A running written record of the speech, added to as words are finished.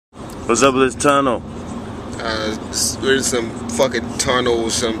What's up with this tunnel? We're in some fucking tunnel or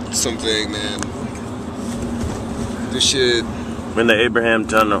something, man. This shit. We're in the Abraham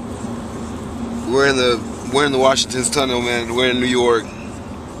Tunnel. We're in the Washington's tunnel, man. We're in New York.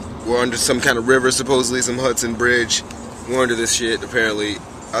 We're under some kind of river, supposedly some Hudson Bridge. We're under this shit, apparently.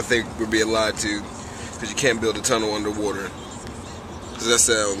 I think we're being lied to, because you can't build a tunnel underwater. Because that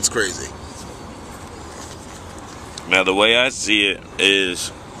sounds crazy. Now, the way I see it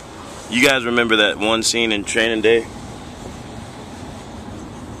is, you guys remember that one scene in Training Day?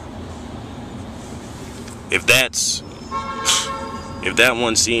 If that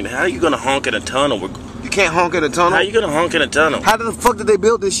one scene, how are you gonna honk in a tunnel? You can't honk in a tunnel? How are you gonna honk in a tunnel? How the fuck did they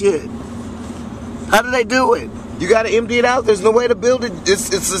build this shit? How did they do it? You gotta empty it out. There's no way to build it.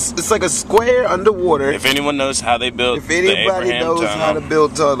 It's like a square underwater. If anyone knows how they built If anybody knows how to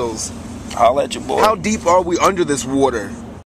build tunnels, holla at your boy. How deep are we under this water?